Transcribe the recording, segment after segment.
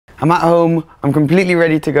I'm at home, I'm completely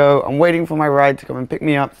ready to go. I'm waiting for my ride to come and pick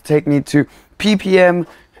me up to take me to PPM.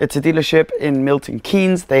 It's a dealership in Milton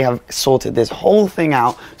Keynes. They have sorted this whole thing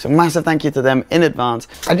out. So massive thank you to them in advance.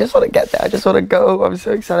 I just want to get there. I just want to go. I'm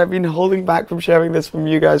so excited. I've been holding back from sharing this from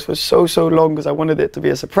you guys for so long because I wanted it to be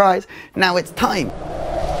a surprise. Now it's time.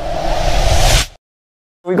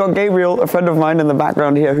 We got Gabriel, a friend of mine in the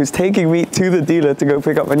background here, who's taking me to the dealer to go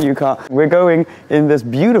pick up a new car. We're going in this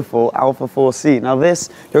beautiful Alfa 4C. Now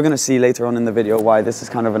this, you're going to see later on in the video why this is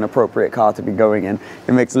kind of an appropriate car to be going in.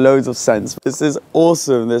 It makes loads of sense. This is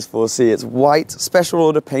awesome, this 4C. It's white, special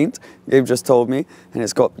order paint, Gabe just told me, and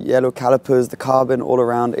it's got yellow calipers. The carbon all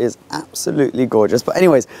around is absolutely gorgeous. But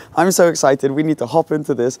anyways, I'm so excited. We need to hop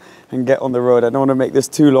into this and get on the road. I don't want to make this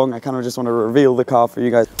too long. I kind of just want to reveal the car for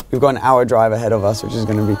you guys. We've got an hour drive ahead of us, which is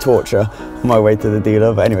going to be torture on my way to the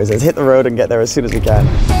dealer. But anyways, let's hit the road and get there as soon as we can.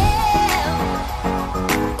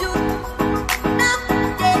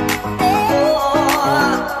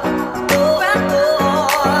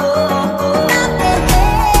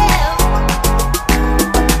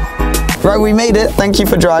 Right, we made it. Thank you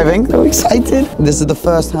for driving. So excited. This is the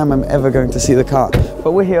first time I'm ever going to see the car.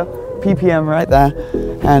 But we're here, PPM right there.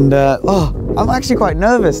 And oh, I'm actually quite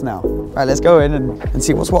nervous now. Right, let's go in and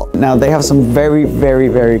see what's what. Now, they have some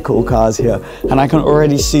very cool cars here. And I can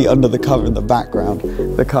already see under the cover in the background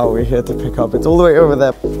the car we're here to pick up. It's all the way over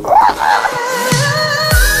there.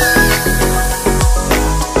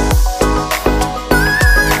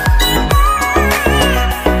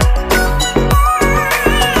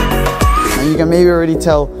 You can maybe already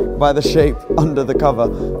tell by the shape under the cover,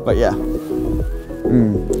 but yeah,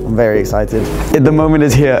 I'm very excited. The moment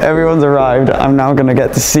is here, everyone's arrived. I'm now gonna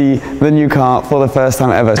get to see the new car for the first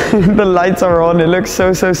time ever. The lights are on, it looks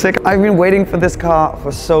so sick. I've been waiting for this car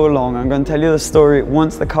for so long. I'm gonna tell you the story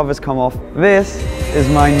once the covers come off. This is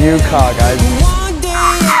my new car, guys.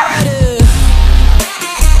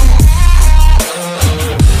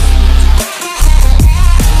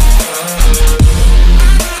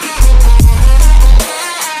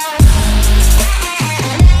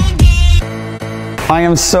 I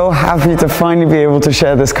am so happy to finally be able to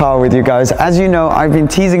share this car with you guys. As you know, I've been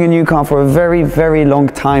teasing a new car for a very long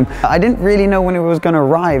time. I didn't really know when it was going to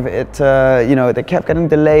arrive. You know, they kept getting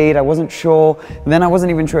delayed. I wasn't sure. And then I wasn't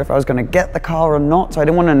even sure if I was going to get the car or not. So I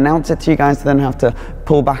didn't want to announce it to you guys to then have to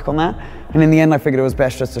pull back on that. And in the end, I figured it was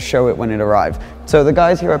best just to show it when it arrived. So the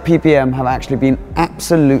guys here at PPM have actually been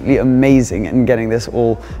absolutely amazing in getting this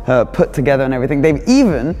all put together and everything. They've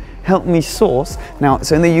even helped me source. Now,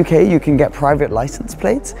 so in the UK, you can get private license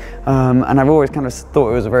plates. And I've always kind of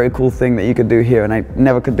thought it was a very cool thing that you could do here, and I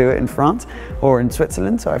never could do it in France or in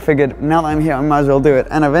Switzerland. So I figured now that I'm here, I might as well do it.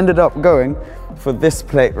 And I've ended up going for this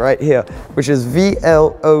plate right here, which is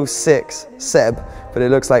VL06 Seb, but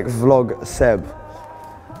it looks like Vlog Seb,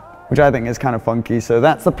 which I think is kind of funky. So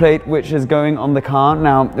that's the plate which is going on the car.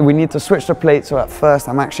 Now we need to switch the plate, so at first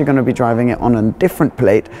I'm actually going to be driving it on a different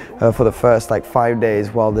plate for the first like 5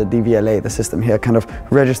 days while the DVLA, the system here, kind of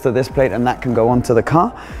register this plate, and that can go onto the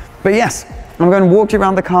car. But yes, I'm going to walk you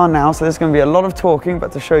around the car now, so there's going to be a lot of talking,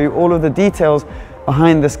 but to show you all of the details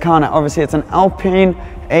behind this car. Now obviously it's an Alpine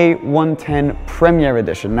A110 Premier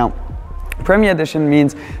Edition. Now Premier Edition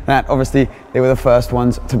means that obviously they were the first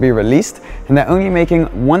ones to be released, and they're only making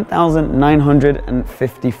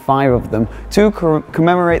 1,955 of them to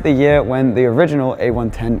commemorate the year when the original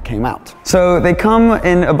A110 came out. So they come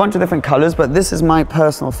in a bunch of different colors, but this is my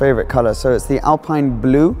personal favorite color. So it's the Alpine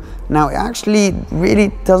Blue. Now it actually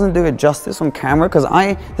really doesn't do it justice on camera, because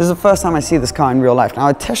this is the first time I see this car in real life. Now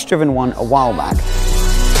I test driven one a while back.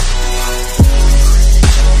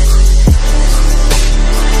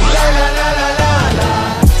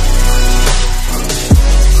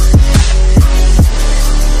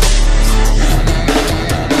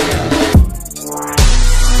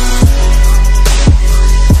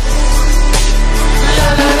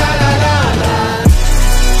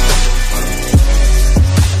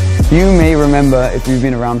 You may remember, if you've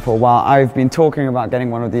been around for a while, I've been talking about getting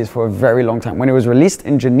one of these for a very long time. When it was released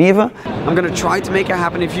in Geneva, I'm gonna try to make it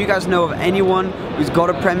happen. If you guys know of anyone who's got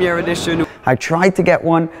a Premier Edition, I tried to get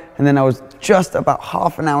one, and then I was just about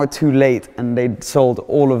half an hour too late, and they'd sold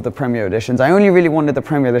all of the Premier Editions. I only really wanted the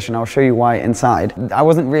Premier Edition. I'll show you why inside. I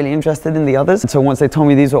wasn't really interested in the others, so once they told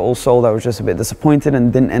me these were all sold, I was just a bit disappointed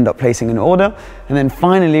and didn't end up placing an order. And then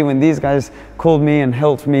finally, when these guys called me and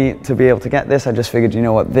helped me to be able to get this, I just figured, you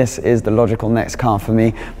know what, this is the logical next car for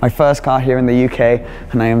me. My first car here in the UK,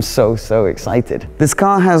 and I am so excited. This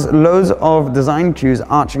car has loads of design cues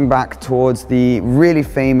arching back towards the really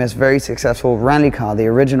famous, very successful rally car, the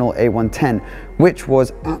original A110, which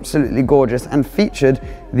was absolutely gorgeous and featured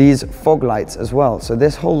these fog lights as well. So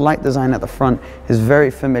this whole light design at the front is very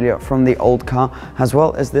familiar from the old car, as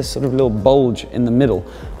well as this sort of little bulge in the middle.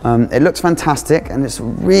 It looks fantastic, and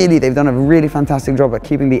they've done a really fantastic job at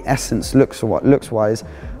keeping the essence looks-wise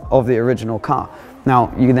of the original car.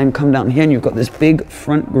 Now, you then come down here and you've got this big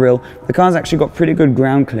front grille. The car's actually got pretty good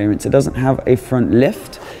ground clearance. It doesn't have a front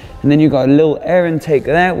lift. And then you've got a little air intake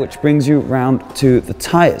there, which brings you round to the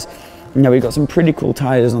tires. Now, we've got some pretty cool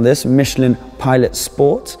tires on this, Michelin Pilot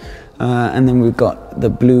Sport. And then we've got the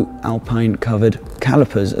blue Alpine covered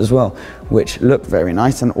calipers as well, which look very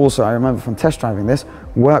nice. And also, I remember from test driving this,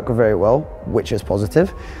 work very well, which is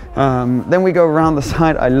positive. Then we go around the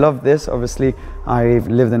side. I love this. Obviously, I've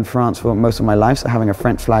lived in France for most of my life, so having a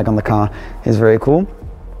French flag on the car is very cool.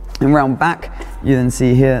 And round back, you then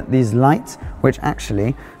see here these lights, which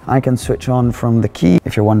actually I can switch on from the key.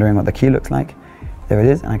 If you're wondering what the key looks like, there it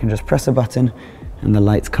is. And I can just press a button and the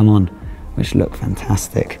lights come on, which look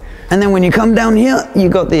fantastic. And then when you come down here, you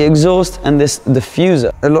got the exhaust and this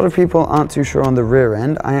diffuser. A lot of people aren't too sure on the rear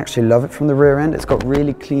end. I actually love it from the rear end. It's got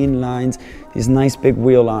really clean lines, these nice big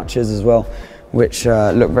wheel arches as well, which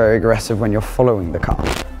look very aggressive when you're following the car.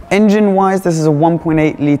 Engine wise, this is a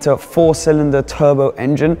 1.8 litre 4-cylinder turbo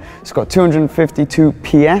engine. It's got 252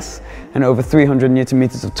 PS and over 300 Newton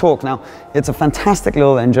meters of torque. Now, it's a fantastic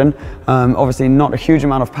little engine. Obviously not a huge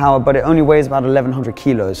amount of power, but it only weighs about 1,100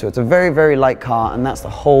 kilos. So it's a very, very light car, and that's the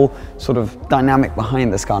whole sort of dynamic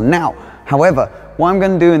behind this car. Now, however, what I'm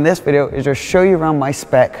gonna do in this video is just show you around my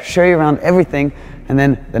spec, show you around everything, and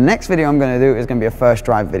then the next video I'm gonna do is gonna be a first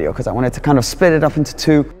drive video, because I wanted to kind of split it up into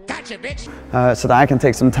two. Gotcha, bitch. So that I can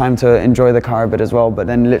take some time to enjoy the car a bit as well, but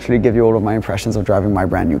then literally give you all of my impressions of driving my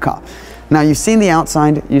brand new car. Now, you've seen the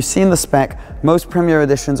outside, you've seen the spec. Most Premier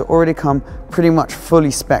Editions already come pretty much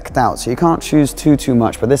fully spec'd out, so you can't choose too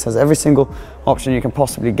much, but this has every single option you can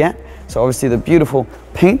possibly get. So obviously the beautiful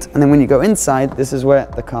paint, and then when you go inside, this is where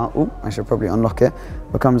the car, ooh, I should probably unlock it,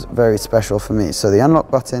 becomes very special for me. So the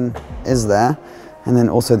unlock button is there, and then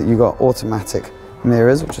also that you got automatic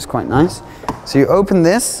mirrors, which is quite nice. So you open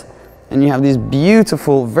this, and you have these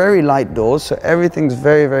beautiful, very light doors, so everything's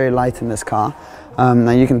very, very light in this car.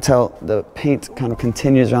 Now you can tell the paint kind of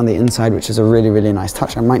continues around the inside, which is a really, really nice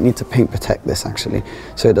touch. I might need to paint protect this actually,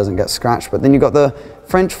 so it doesn't get scratched. But then you've got the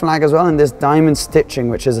French flag as well, and this diamond stitching,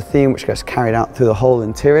 which is a theme which gets carried out through the whole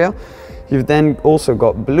interior. You've then also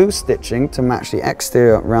got blue stitching to match the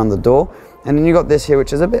exterior around the door. And then you got this here,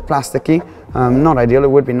 which is a bit plasticky. Not ideal. It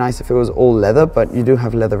would be nice if it was all leather, but you do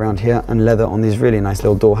have leather around here and leather on these really nice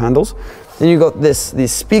little door handles. Then you got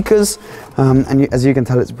these speakers, and as you can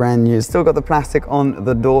tell, it's brand new. Still got the plastic on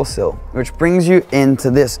the door sill, which brings you into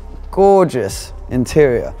this gorgeous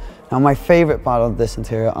interior. Now, my favorite part of this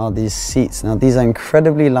interior are these seats. Now, these are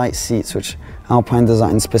incredibly light seats, which Alpine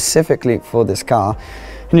designed specifically for this car.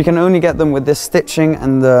 And you can only get them with this stitching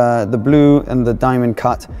and the blue and the diamond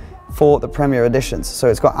cut for the Premier Editions. So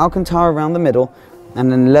it's got Alcantara around the middle, and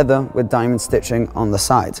then leather with diamond stitching on the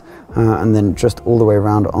sides, and then just all the way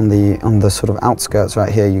around on the sort of outskirts right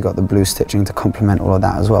here, you got the blue stitching to complement all of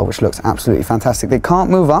that as well, which looks absolutely fantastic. They can't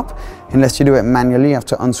move up unless you do it manually. You have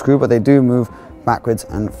to unscrew, but they do move backwards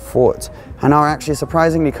and forwards, and are actually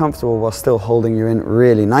surprisingly comfortable while still holding you in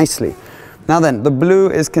really nicely. Now then, the blue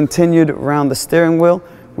is continued around the steering wheel,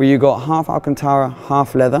 where you got half Alcantara,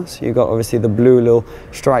 half leather. So you got obviously the blue little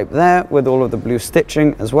stripe there with all of the blue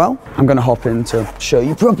stitching as well. I'm gonna hop in to show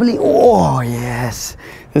you properly. Oh yes,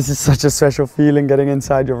 this is such a special feeling getting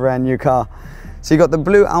inside your brand new car. So you got the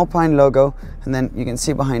blue Alpine logo, and then you can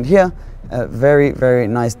see behind here a very, very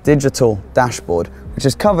nice digital dashboard, which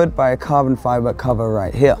is covered by a carbon fiber cover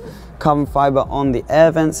right here. Carbon fiber on the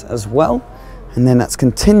air vents as well. And then that's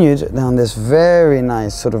continued down this very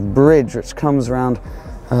nice sort of bridge, which comes around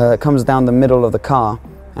comes down the middle of the car,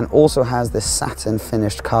 and also has this satin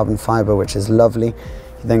finished carbon fiber, which is lovely.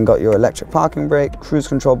 You then got your electric parking brake, cruise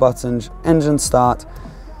control buttons, engine start,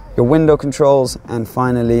 your window controls, and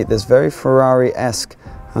finally this very Ferrari-esque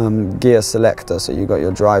gear selector. So you got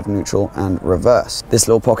your drive, neutral, and reverse. This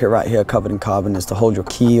little pocket right here covered in carbon is to hold your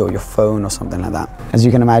key or your phone or something like that. As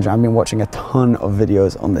you can imagine, I've been watching a ton of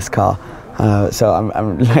videos on this car. So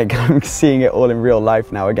I'm seeing it all in real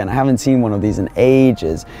life now again. I haven't seen one of these in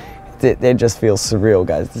ages. It just feels surreal,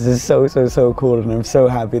 guys. This is so cool, and I'm so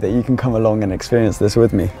happy that you can come along and experience this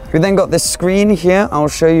with me. We then got this screen here. I'll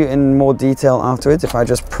show you in more detail afterwards. If I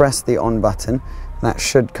just press the on button, that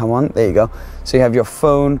should come on. There you go. So you have your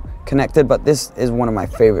phone connected, but this is one of my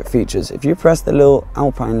favorite features. If you press the little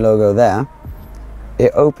Alpine logo there,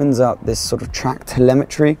 it opens up this sort of track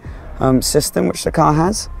telemetry system which the car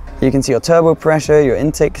has. You can see your turbo pressure, your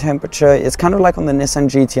intake temperature. It's kind of like on the Nissan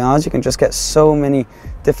GTRs. You can just get so many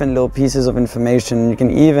different little pieces of information. You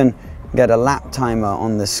can even get a lap timer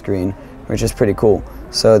on this screen, which is pretty cool.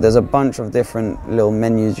 So there's a bunch of different little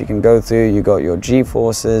menus you can go through. You got your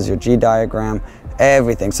G-forces, your G-diagram,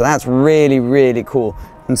 everything. So that's really, really cool.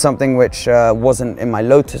 And something which wasn't in my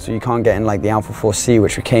Lotus, so you can't get in like the Alpha 4C,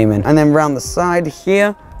 which we came in. And then around the side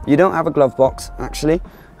here, you don't have a glove box, actually.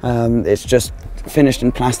 It's just finished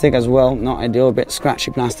in plastic as well. Not ideal, a bit scratchy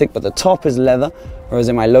plastic, but the top is leather, whereas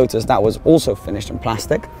in my Lotus, that was also finished in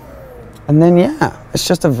plastic. And then, yeah, it's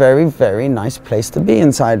just a very, very nice place to be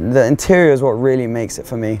inside. The interior is what really makes it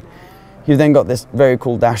for me. You've then got this very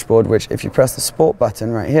cool dashboard, which if you press the sport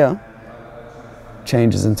button right here,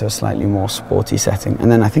 changes into a slightly more sporty setting.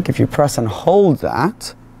 And then I think if you press and hold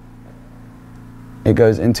that, it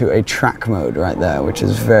goes into a track mode right there, which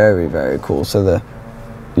is very, very cool. So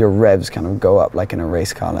your revs kind of go up like in a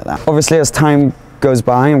race car like that. Obviously, as time goes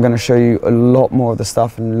by, I'm going to show you a lot more of the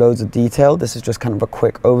stuff in loads of detail. This is just kind of a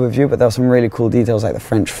quick overview, but there are some really cool details like the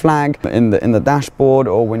French flag in the dashboard,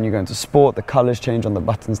 or when you go into sport, the colors change on the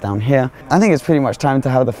buttons down here. I think it's pretty much time to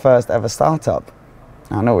have the first ever startup.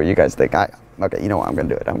 I don't know what you guys think. Okay, you know what? I'm going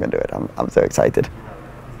to do it. I'm going to do it. I'm so excited.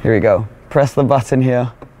 Here we go. Press the button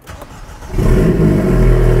here.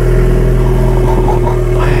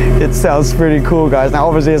 It sounds pretty cool, guys. Now,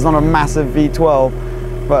 obviously, it's not a massive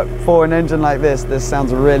V12, but for an engine like this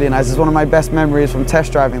sounds really nice. It's one of my best memories from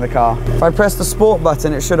test driving the car. If I press the sport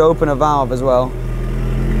button, it should open a valve as well.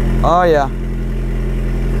 Oh, yeah.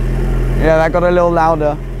 Yeah, that got a little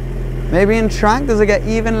louder. Maybe in track, does it get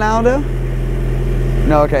even louder?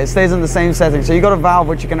 No, okay, it stays in the same setting. So you got a valve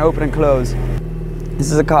which you can open and close.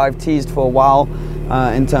 This is a car I've teased for a while.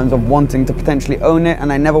 In terms of wanting to potentially own it,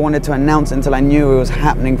 and I never wanted to announce until I knew it was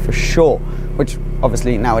happening for sure, which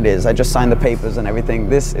obviously now it is. I just signed the papers and everything.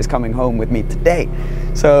 This is coming home with me today.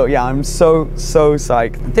 So yeah, I'm so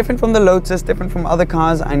psyched. Different from the Lotus, different from other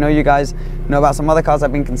cars. I know you guys know about some other cars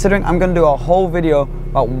I've been considering. I'm going to do a whole video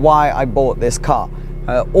about why I bought this car.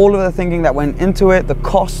 All of the thinking that went into it, the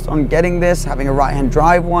cost on getting this, having a right-hand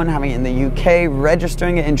drive one, having it in the UK,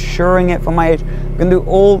 registering it, insuring it for my age. I'm going to do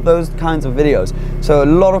all those kinds of videos. So a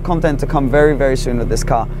lot of content to come very, very soon with this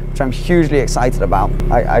car, which I'm hugely excited about.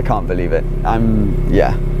 I can't believe it.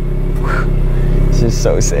 Yeah. This is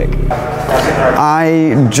so sick.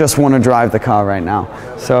 I just want to drive the car right now.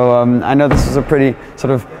 So I know this is a pretty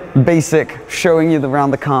sort of basic showing you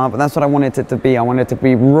around the car, but that's what I wanted it to be. I wanted it to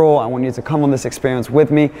be raw. I want you to come on this experience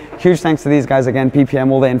with me. Huge thanks to these guys again,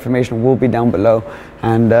 PPM. All the information will be down below.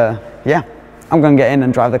 And yeah, I'm going to get in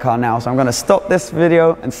and drive the car now. So I'm going to stop this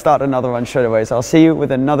video and start another one straight away. So I'll see you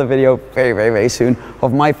with another video very, very, very soon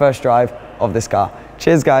of my first drive of this car.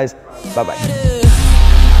 Cheers, guys. Bye-bye.